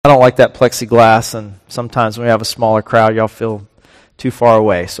I don't like that plexiglass, and sometimes when we have a smaller crowd, y'all feel too far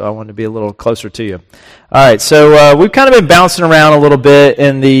away, so I wanted to be a little closer to you. All right, so we've kind of been bouncing around a little bit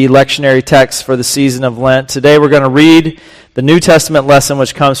in the lectionary text for the season of Lent. Today we're going to read the New Testament lesson,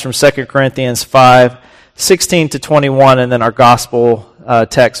 which comes from 2 Corinthians 5, 16 to 21, and then our gospel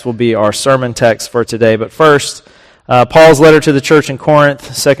text will be our sermon text for today. But first, Paul's letter to the church in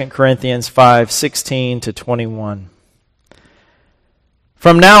Corinth, 2 Corinthians 5, 16 to 21.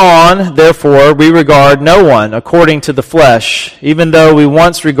 From now on, therefore, we regard no one according to the flesh. Even though we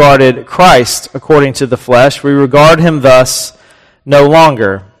once regarded Christ according to the flesh, we regard him thus no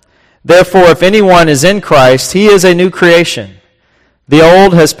longer. Therefore, if anyone is in Christ, he is a new creation. The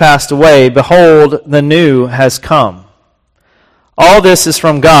old has passed away. Behold, the new has come. All this is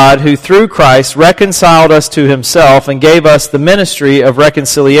from God, who through Christ reconciled us to himself and gave us the ministry of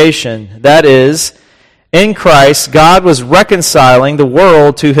reconciliation. That is, in Christ, God was reconciling the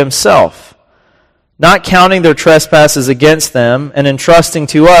world to himself, not counting their trespasses against them, and entrusting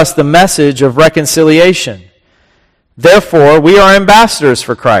to us the message of reconciliation. Therefore, we are ambassadors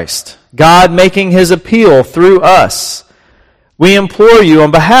for Christ, God making his appeal through us. We implore you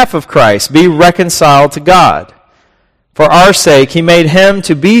on behalf of Christ, be reconciled to God. For our sake, he made him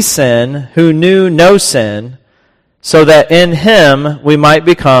to be sin who knew no sin, so that in him we might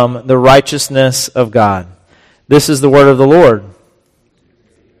become the righteousness of God. This is the word of the Lord.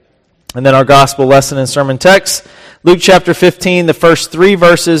 And then our gospel lesson and sermon text, Luke chapter 15, the first 3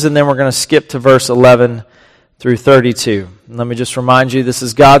 verses, and then we're going to skip to verse 11 through 32. And let me just remind you, this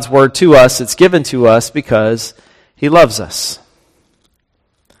is God's word to us. It's given to us because he loves us.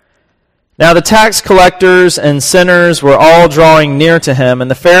 Now the tax collectors and sinners were all drawing near to him, and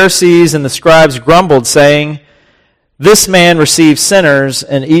the Pharisees and the scribes grumbled, saying, "This man receives sinners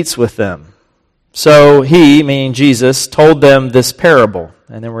and eats with them." So he, meaning Jesus, told them this parable.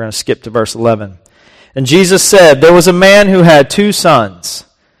 And then we're going to skip to verse 11. And Jesus said, "There was a man who had 2 sons.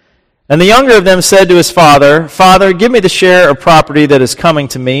 And the younger of them said to his father, 'Father, give me the share of property that is coming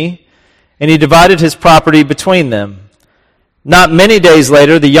to me.' And he divided his property between them. Not many days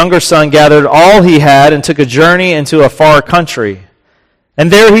later, the younger son gathered all he had and took a journey into a far country.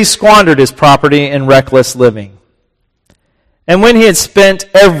 And there he squandered his property in reckless living. And when he had spent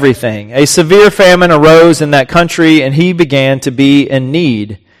everything, a severe famine arose in that country, and he began to be in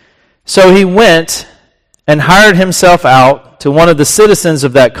need. So he went and hired himself out to one of the citizens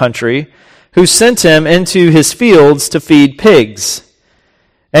of that country, who sent him into his fields to feed pigs.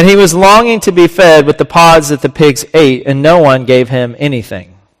 And he was longing to be fed with the pods that the pigs ate, and no one gave him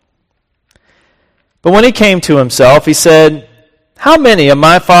anything. But when he came to himself, he said, 'How many of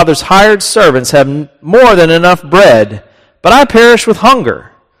my father's hired servants have more than enough bread, but I perish with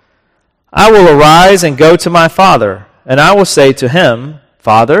hunger? I will arise and go to my father, and I will say to him,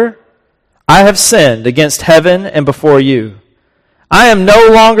 Father, I have sinned against heaven and before you. I am no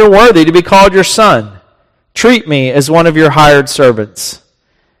longer worthy to be called your son. Treat me as one of your hired servants.'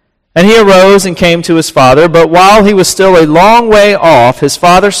 And he arose and came to his father, but while he was still a long way off, his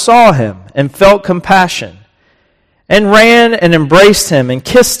father saw him and felt compassion, and ran and embraced him and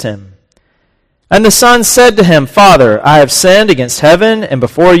kissed him. And the son said to him, 'Father, I have sinned against heaven and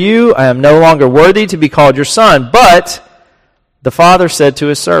before you. I am no longer worthy to be called your son.' But the father said to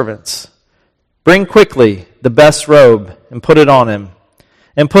his servants, 'Bring quickly the best robe and put it on him,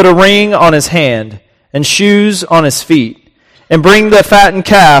 and put a ring on his hand and shoes on his feet. And bring the fattened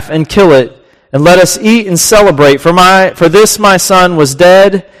calf and kill it, and let us eat and celebrate. For this my son was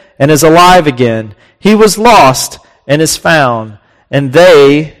dead and is alive again. He was lost and is found.' And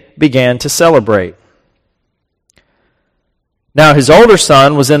they began to celebrate. Now his older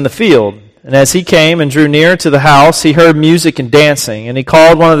son was in the field, and as he came and drew near to the house, he heard music and dancing. And he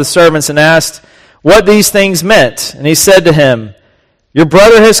called one of the servants and asked what these things meant. And he said to him, 'Your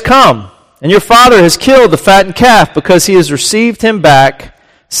brother has come, and your father has killed the fattened calf, because he has received him back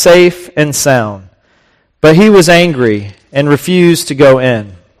safe and sound.' But he was angry and refused to go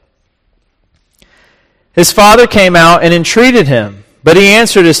in. His father came out and entreated him. But he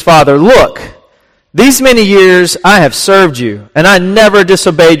answered his father, 'Look, these many years I have served you, and I never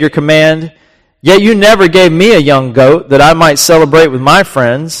disobeyed your command. Yet you never gave me a young goat that I might celebrate with my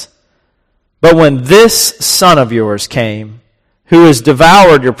friends. But when this son of yours came, who has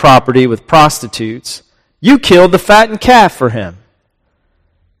devoured your property with prostitutes, you killed the fattened calf for him.'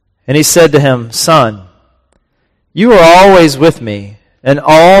 And he said to him, 'Son, you are always with me, and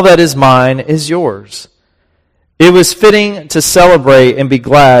all that is mine is yours. It was fitting to celebrate and be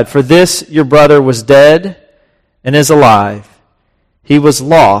glad, for this your brother was dead and is alive. He was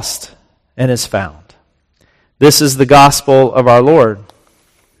lost and is found.' This is the gospel of our Lord."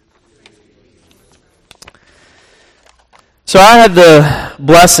 So I had the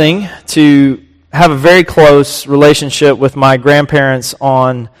blessing to have a very close relationship with my grandparents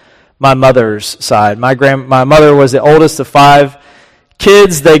on my mother's side. My mother was the oldest of 5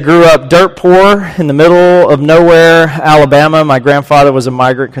 kids. They grew up dirt poor in the middle of nowhere, Alabama. My grandfather was a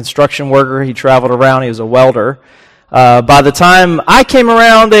migrant construction worker. He traveled around. He was a welder. By the time I came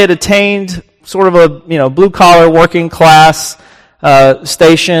around, they had attained sort of a blue-collar working class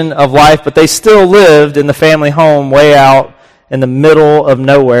station of life, but they still lived in the family home way out in the middle of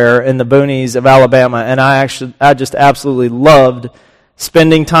nowhere in the boonies of Alabama. And I just absolutely loved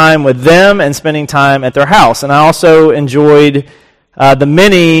spending time with them and spending time at their house. And I also enjoyed the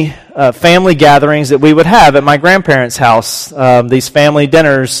many family gatherings that we would have at my grandparents' house, these family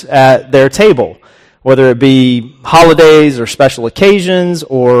dinners at their table, whether it be holidays or special occasions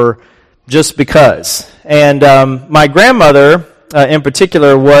or just because. And my grandmother, in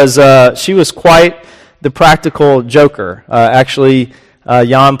particular, she was quite the practical joker. Actually,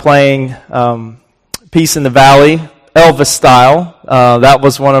 Jan playing Peace in the Valley, Elvis style. That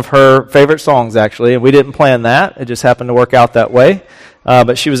was one of her favorite songs, actually, and we didn't plan that. It just happened to work out that way.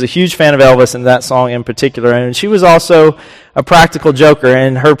 But she was a huge fan of Elvis and that song in particular. And she was also a practical joker.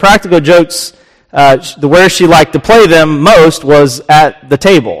 And her practical jokes, where she liked to play them most was at the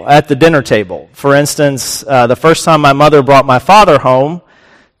table, at the dinner table. For instance, the first time my mother brought my father home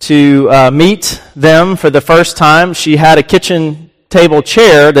to meet them for the first time, she had a kitchen table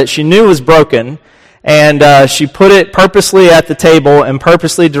chair that she knew was broken, and she put it purposely at the table and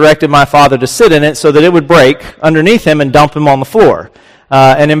purposely directed my father to sit in it so that it would break underneath him and dump him on the floor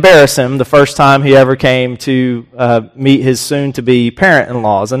and embarrass him the first time he ever came to meet his soon-to-be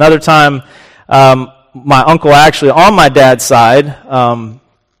parent-in-laws. Another time, my uncle actually on my dad's side,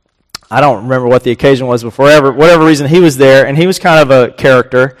 I don't remember what the occasion was, but for whatever reason, he was there, and he was kind of a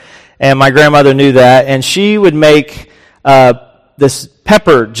character, and my grandmother knew that, and she would make this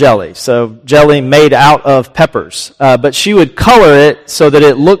pepper jelly, so jelly made out of peppers, but she would color it so that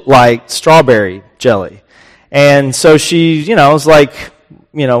it looked like strawberry jelly. And so she, was like,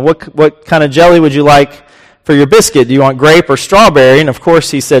 what kind of jelly would you like for your biscuit? Do you want grape or strawberry? And of course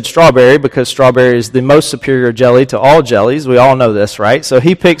he said strawberry because strawberry is the most superior jelly to all jellies. We all know this, right? So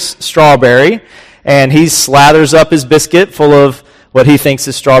he picks strawberry and he slathers up his biscuit full of what he thinks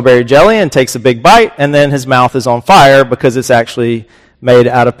is strawberry jelly and takes a big bite, and then his mouth is on fire because it's actually made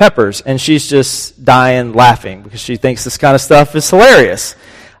out of peppers. And she's just dying laughing because she thinks this kind of stuff is hilarious.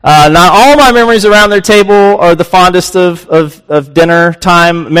 Not all my memories around their table are the fondest of dinner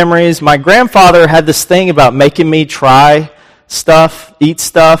time memories. My grandfather had this thing about making me try stuff, eat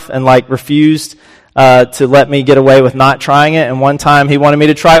stuff, and refused to let me get away with not trying it. And one time he wanted me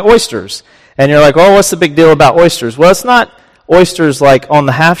to try oysters. And you're like, oh, what's the big deal about oysters? Well, it's not oysters like on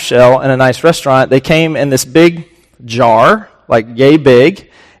the half shell in a nice restaurant. They came in this big jar, like yay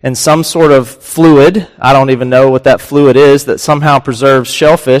big, and some sort of fluid. I don't even know what that fluid is that somehow preserves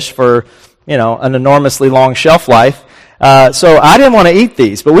shellfish for, an enormously long shelf life. So I didn't want to eat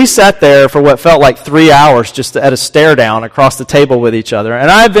these, but we sat there for what felt like 3 hours just at a stare down across the table with each other. And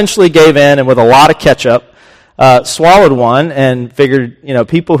I eventually gave in, and with a lot of ketchup, swallowed one and figured,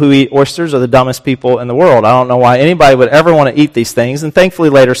 people who eat oysters are the dumbest people in the world. I don't know why anybody would ever want to eat these things. And thankfully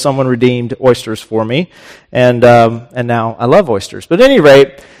later someone redeemed oysters for me. And now I love oysters. But at any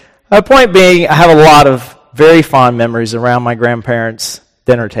rate, my point being, I have a lot of very fond memories around my grandparents'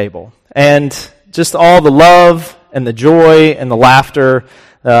 dinner table. And just all the love and the joy and the laughter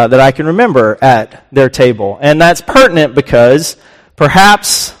that I can remember at their table. And that's pertinent because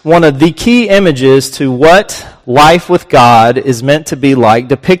perhaps one of the key images to what life with God is meant to be like,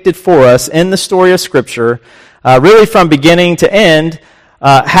 depicted for us in the story of Scripture, really from beginning to end,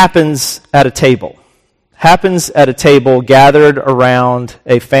 happens at a table. Happens at a table gathered around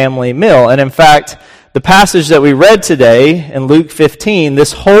a family meal. And in fact, the passage that we read today in Luke 15,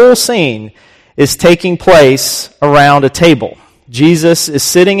 this whole scene is taking place around a table. Jesus is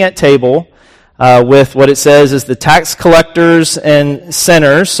sitting at table with what it says is the tax collectors and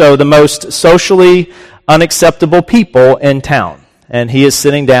sinners, so the most socially unacceptable people in town. And he is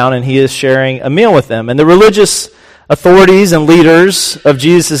sitting down and he is sharing a meal with them. And the religious authorities and leaders of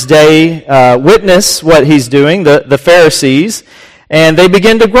Jesus' day witness what he's doing, the Pharisees, and they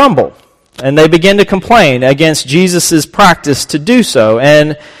begin to grumble. And they begin to complain against Jesus' practice to do so.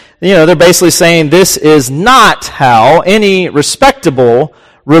 And, they're basically saying this is not how any respectable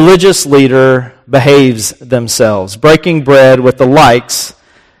religious leader behaves themselves, breaking bread with the likes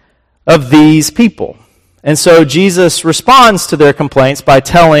of these people. And so Jesus responds to their complaints by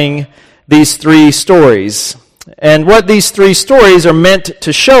telling these 3 stories. And what these 3 stories are meant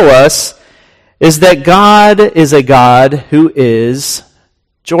to show us is that God is a God who is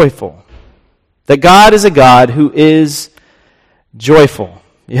joyful. That God is a God who is joyful.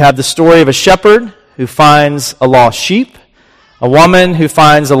 You have the story of a shepherd who finds a lost sheep, a woman who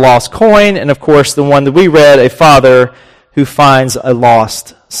finds a lost coin, and of course the one that we read, a father who finds a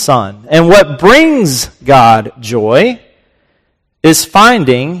lost son. And what brings God joy is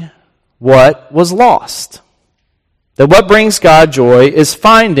finding what was lost. That what brings God joy is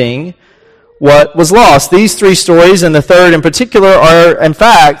finding what was lost. These three stories, and the third in particular, are in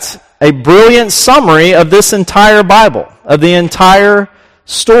fact a brilliant summary of this entire Bible, of the entire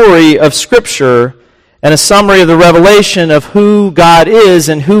story of Scripture, and a summary of the revelation of who God is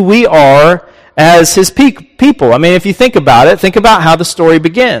and who we are as His people. I mean, if you think about it, think about how the story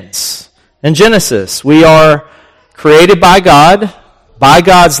begins. In Genesis, we are created by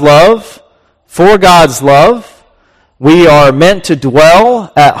God's love, for God's love. We are meant to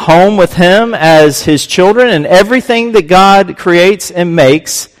dwell at home with Him as His children, and everything that God creates and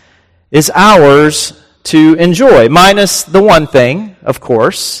makes is ours to enjoy, minus the one thing, of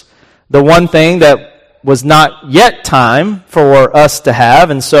course, the one thing that was not yet time for us to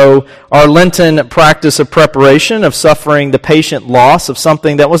have, and so our Lenten practice of preparation, of suffering the patient loss of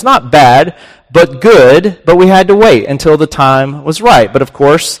something that was not bad, but good, but we had to wait until the time was right. But of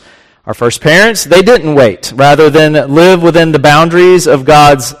course, our first parents, they didn't wait. Rather than live within the boundaries of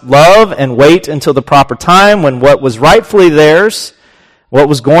God's love and wait until the proper time when what was rightfully theirs, what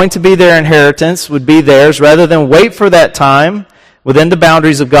was going to be their inheritance would be theirs, rather than wait for that time within the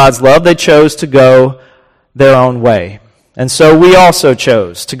boundaries of God's love, they chose to go their own way. And so we also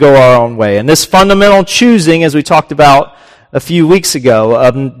chose to go our own way. And this fundamental choosing, as we talked about a few weeks ago,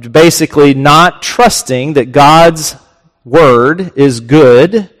 of basically not trusting that God's word is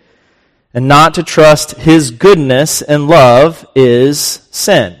good and not to trust His goodness and love is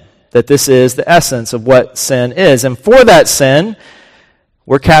sin. That this is the essence of what sin is. And for that sin,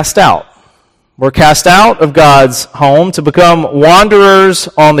 we're cast out. We're cast out of God's home to become wanderers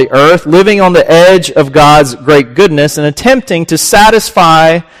on the earth, living on the edge of God's great goodness and attempting to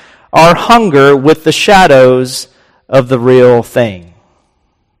satisfy our hunger with the shadows of the real thing.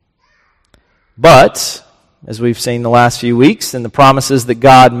 But, as we've seen the last few weeks, in the promises that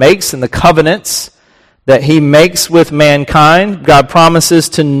God makes and the covenants that He makes with mankind, God promises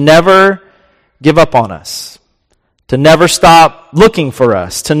to never give up on us, to never stop looking for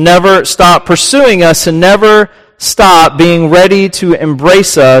us, to never stop pursuing us, to never stop being ready to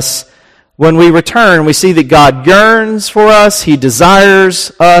embrace us when we return. We see that God yearns for us, He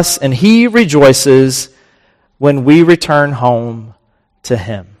desires us, and He rejoices when we return home to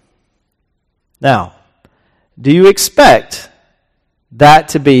Him. Now, do you expect that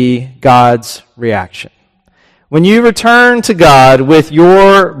to be God's reaction? When you return to God with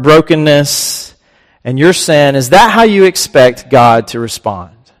your brokenness and your sin, is that how you expect God to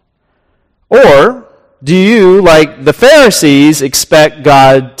respond? Or do you, like the Pharisees, expect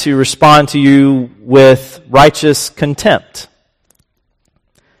God to respond to you with righteous contempt?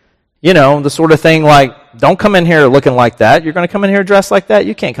 You know, the sort of thing like, don't come in here looking like that. You're going to come in here dressed like that?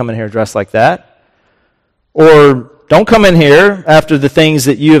 You can't come in here dressed like that. Or don't come in here after the things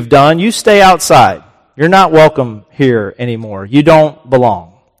that you have done. You stay outside. You're not welcome here anymore. You don't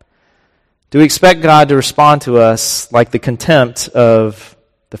belong. Do we expect God to respond to us like the contempt of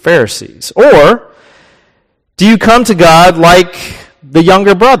the Pharisees? Or do you come to God like the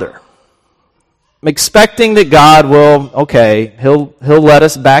younger brother, expecting that God will, He'll let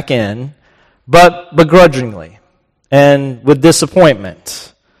us back in, but begrudgingly and with disappointment?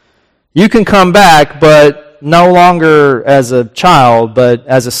 You can come back, but no longer as a child, but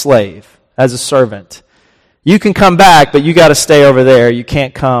as a slave, as a servant. You can come back, but you got to stay over there. You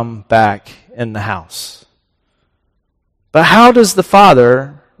can't come back in the house. But how does the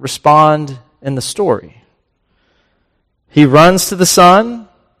Father respond in the story? He runs to the Son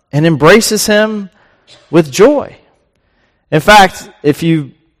and embraces Him with joy. In fact, if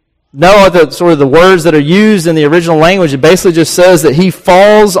you know the words that are used in the original language, it basically just says that He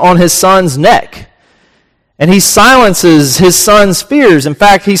falls on His Son's neck. And He silences His Son's fears. In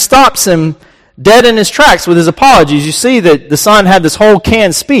fact, He stops him dead in his tracks with His apologies. You see that the Son had this whole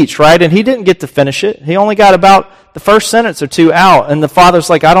canned speech, right? And He didn't get to finish it. He only got about the first sentence or two out. And the Father's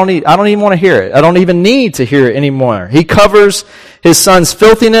like, I don't even want to hear it. I don't even need to hear it anymore. He covers His Son's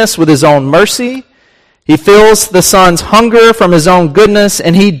filthiness with His own mercy. He fills the Son's hunger from His own goodness.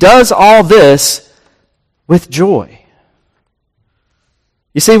 And He does all this with joy.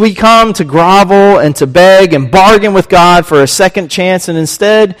 You see, we come to grovel and to beg and bargain with God for a second chance, and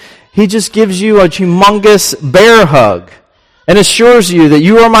instead, He just gives you a humongous bear hug and assures you that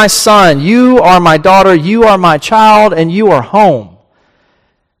you are my son, you are my daughter, you are my child, and you are home.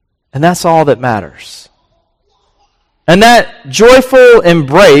 And that's all that matters. And that joyful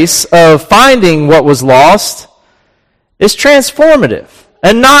embrace of finding what was lost is transformative.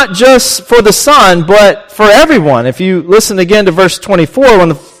 And not just for the son, but for everyone. If you listen again to verse 24, when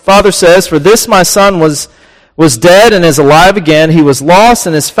the father says, "For this my son was dead and is alive again. He was lost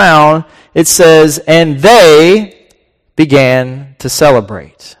and is found." It says, "And they began to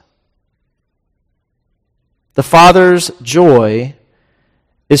celebrate." The father's joy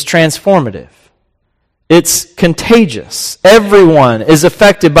is transformative. It's contagious. Everyone is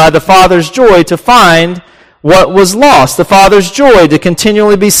affected by the father's joy to find what was lost. The father's joy to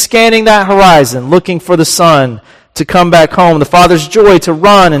continually be scanning that horizon, looking for the son to come back home. The father's joy to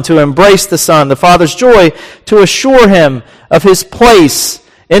run and to embrace the son. The father's joy to assure him of his place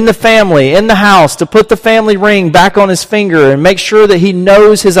in the family, in the house, to put the family ring back on his finger and make sure that he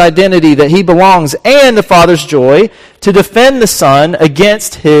knows his identity, that he belongs. And the father's joy to defend the son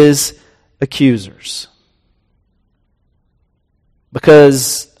against his accusers.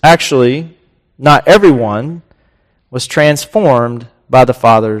 Because actually, not everyone was transformed by the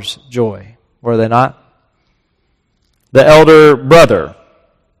father's joy. Were they not? The elder brother.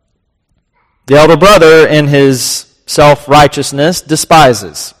 The elder brother, in his self-righteousness,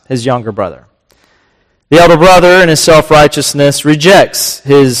 despises his younger brother. The elder brother, in his self-righteousness, rejects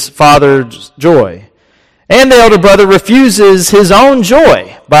his father's joy. And the elder brother refuses his own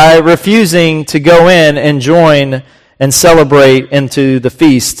joy by refusing to go in and join and celebrate into the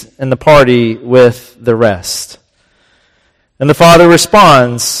feast and the party with the rest. And the father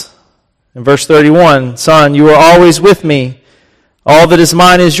responds in verse 31, "Son, you are always with me. All that is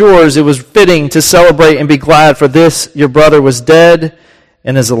mine is yours. It was fitting to celebrate and be glad, for this your brother was dead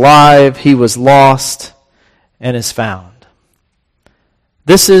and is alive. He was lost and is found."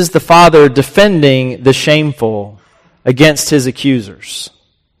 This is the father defending the shameful against his accusers.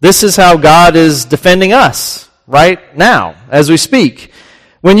 This is how God is defending us right now as we speak.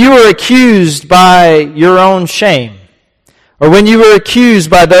 When you are accused by your own shame, or when you are accused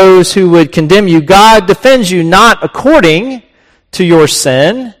by those who would condemn you, God defends you not according to your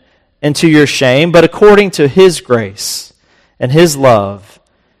sin and to your shame, but according to His grace and His love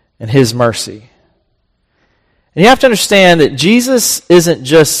and His mercy. And you have to understand that Jesus isn't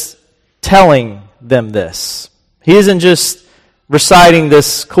just telling them this. He isn't just reciting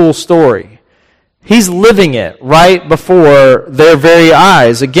this cool story. He's living it right before their very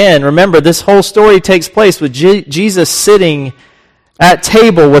eyes. Again, remember, this whole story takes place with Jesus sitting at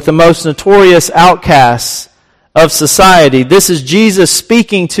table with the most notorious outcasts of society. This is Jesus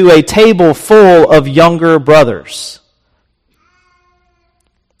speaking to a table full of younger brothers.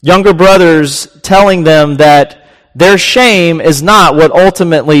 Younger brothers telling them that their shame is not what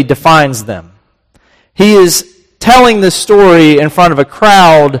ultimately defines them. He is telling this story in front of a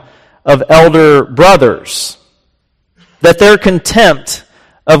crowd of elder brothers, that their contempt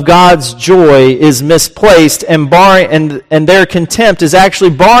of God's joy is misplaced, and their contempt is actually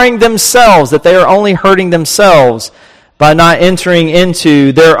barring themselves, that they are only hurting themselves by not entering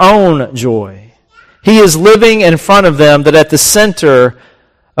into their own joy. He is living in front of them that at the center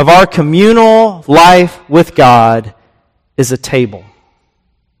of our communal life with God is a table.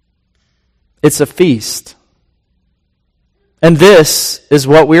 It's a feast. And this is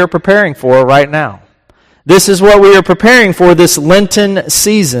what we are preparing for right now. This is what we are preparing for this Lenten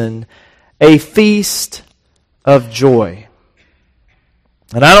season, a feast of joy.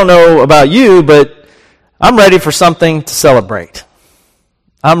 And I don't know about you, but I'm ready for something to celebrate.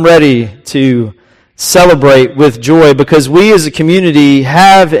 I'm ready to celebrate with joy because we as a community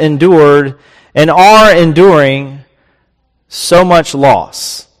have endured and are enduring so much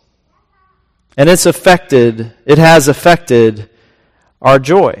loss. And it has affected our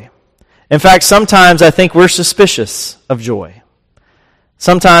joy. In fact, sometimes I think we're suspicious of joy.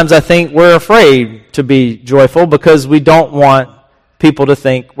 Sometimes I think we're afraid to be joyful because we don't want people to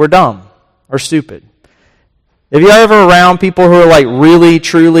think we're dumb or stupid. If you're ever around people who are like really,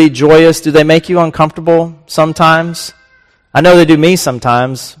 truly joyous, do they make you uncomfortable sometimes? I know they do me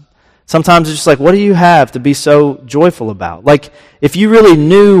sometimes. Sometimes it's just like, what do you have to be so joyful about? Like, if you really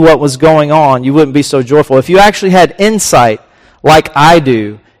knew what was going on, you wouldn't be so joyful. If you actually had insight like I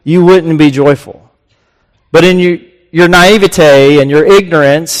do, you wouldn't be joyful. But in your naivete and your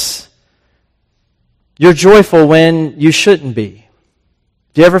ignorance, you're joyful when you shouldn't be.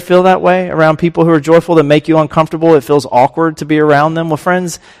 Do you ever feel that way around people who are joyful that make you uncomfortable? It feels awkward to be around them. Well,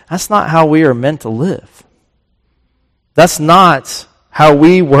 friends, that's not how we are meant to live. That's not how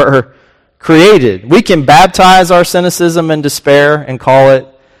we were created. We can baptize our cynicism and despair and call it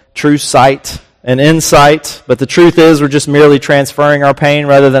true sight and insight, but the truth is we're just merely transferring our pain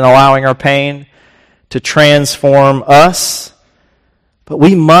rather than allowing our pain to transform us. But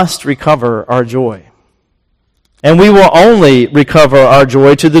we must recover our joy. And we will only recover our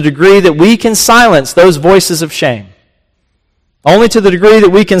joy to the degree that we can silence those voices of shame. Only to the degree that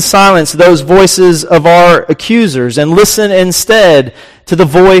we can silence those voices of our accusers and listen instead to the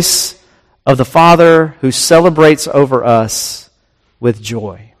voice of the Father who celebrates over us with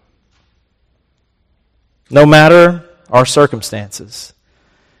joy. No matter our circumstances,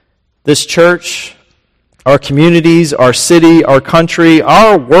 this church, our communities, our city, our country,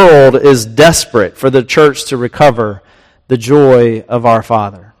 our world is desperate for the church to recover the joy of our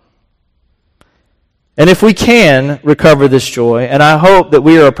Father. And if we can recover this joy, and I hope that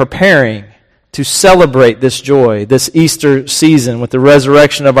we are preparing to celebrate this joy, this Easter season with the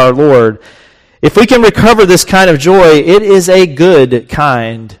resurrection of our Lord, if we can recover this kind of joy, it is a good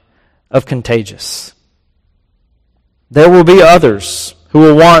kind of contagious. There will be others who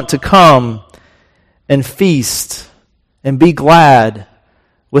will want to come and feast and be glad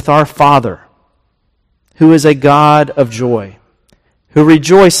with our Father, who is a God of joy, who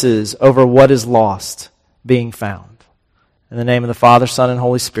rejoices over what is lost being found. In the name of the Father, Son, and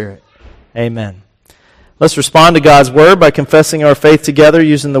Holy Spirit, amen. Let's respond to God's Word by confessing our faith together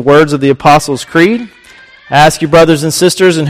using the words of the Apostles' Creed. I ask you, brothers and sisters, and